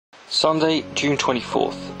Sunday, June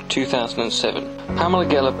 24th, 2007. Pamela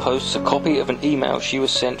Geller posts a copy of an email she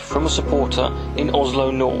was sent from a supporter in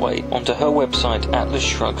Oslo, Norway, onto her website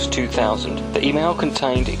Shrugs 2000. The email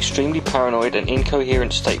contained extremely paranoid and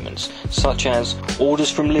incoherent statements, such as,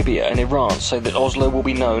 orders from Libya and Iran say that Oslo will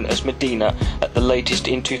be known as Medina at the latest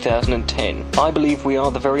in 2010. I believe we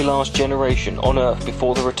are the very last generation on earth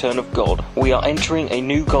before the return of God. We are entering a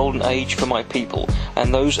new golden age for my people,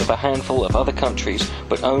 and those of a handful of other countries,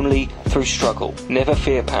 but only through struggle. Never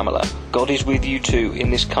fear, Pamela. God is with you too in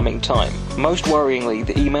this coming time. Most worryingly,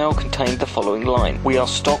 the email contained the following line: we are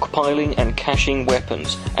stockpiling and caching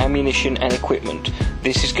weapons, ammunition and equipment.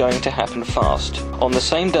 This is going to happen fast. On the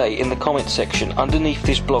same day, in the comments section underneath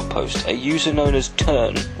this blog post, a user known as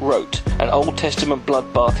Turn wrote, an Old Testament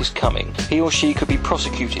bloodbath is coming. He or she could be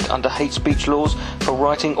prosecuted under hate speech laws for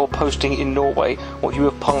writing or posting in Norway what you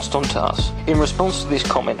have passed on to us. In response to this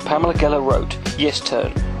comment, Pamela Geller wrote, yes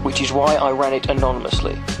Turn, which is why I ran it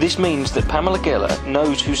anonymously. This means that Pamela Geller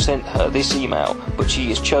knows who sent her this email, but she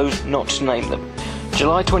has chosen not to name them.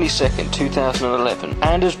 July 22nd, 2011,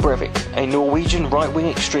 Anders Breivik, a Norwegian right-wing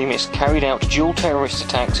extremist, carried out dual terrorist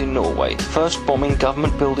attacks in Norway, first bombing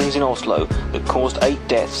government buildings in Oslo that caused 8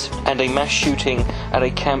 deaths, and a mass shooting at a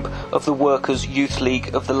camp of the Workers' Youth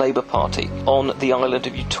League of the Labour Party on the island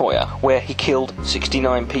of Utoya, where he killed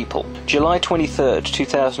 69 people. July 23rd,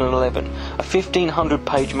 2011, a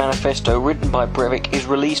 1,500-page manifesto written by Breivik is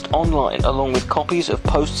released online along with copies of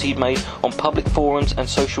posts he'd made on public forums and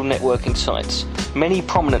social networking sites. Many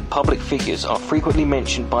prominent public figures are frequently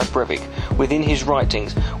mentioned by Breivik within his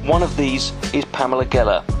writings. One of these is Pamela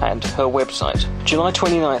Geller and her website. July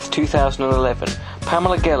 29th, 2011,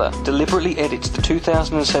 Pamela Geller deliberately edits the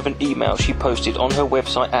 2007 email she posted on her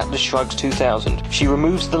website Shrugs 2000. She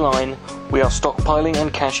removes the line, we are stockpiling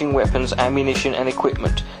and caching weapons, ammunition and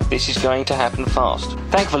equipment. This is going to happen fast.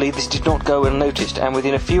 Thankfully, this did not go unnoticed, and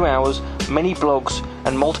within a few hours, many blogs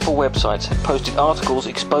and multiple websites had posted articles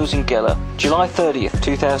exposing Geller. July 30th,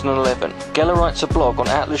 2011, Geller writes a blog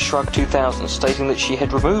on Shrugs 2000 stating that she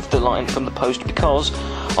had removed the line from the post because,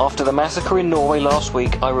 after the massacre in Norway last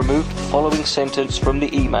week, I removed the following sentence from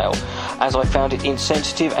the email, as I found it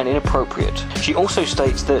insensitive and inappropriate. She also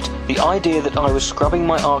states that the idea that I was scrubbing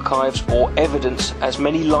my archives or evidence, as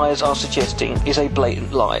many liars are suggesting, is a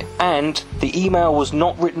blatant lie. And the email was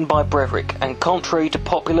not written by Breivik, and contrary to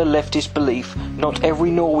popular leftist belief, not every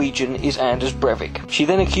Norwegian is Anders Breivik. She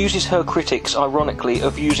then accuses her critics, ironically,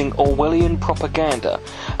 of using Orwellian propaganda,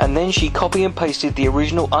 and then she copy and pasted the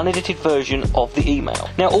original unedited version of the email.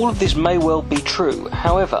 Now, all of this may well be true.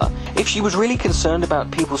 However, if she was really concerned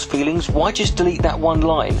about people's feelings, why just delete that one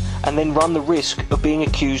line and then run the risk of being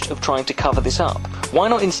accused of trying to cover this up? Why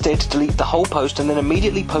not instead delete the whole post and then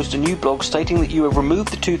immediately post a new blog stating that you have removed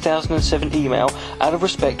the 2007 email out of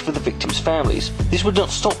respect for the victims' families? This would not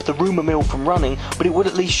stop the rumour mill from running, but it would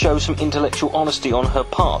at least show some intellectual honesty on her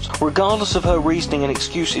part. Regardless of her reasoning and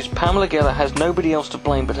excuses, Pamela Geller has nobody else to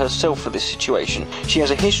blame but herself for this situation. She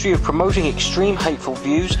has a history of promoting extreme hateful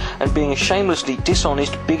views and being a shamelessly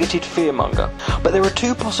dishonest, bigoted fearmonger. But there are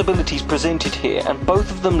two possibilities presented here, and both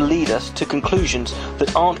of them lead us to conclusions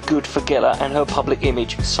that aren't good for Geller and her public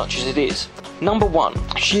image, such as it is. Number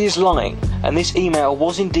 1, she is lying, and this email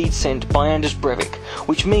was indeed sent by Anders Breivik,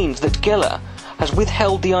 which means that Geller has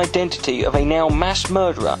withheld the identity of a now mass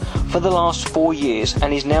murderer for the last 4 years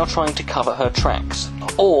and is now trying to cover her tracks.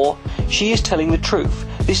 Or she is telling the truth.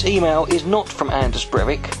 This email is not from Anders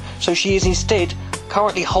Breivik, so she is instead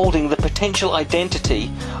currently holding the potential identity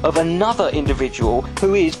of another individual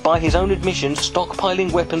who is, by his own admission,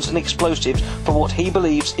 stockpiling weapons and explosives for what he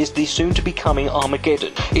believes is the soon-to-be-coming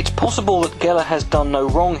Armageddon. It's possible that Geller has done no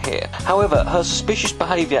wrong here. However, her suspicious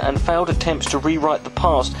behaviour and failed attempts to rewrite the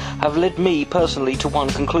past have led me personally to one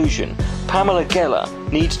conclusion: Pamela Geller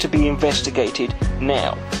needs to be investigated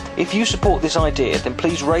now. If you support this idea, then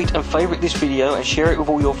please rate and favourite this video and share it with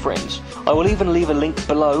all your friends. I will even leave a link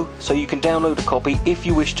below so you can download a copy if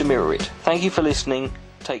you wish to mirror it. Thank you for listening.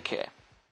 Take care.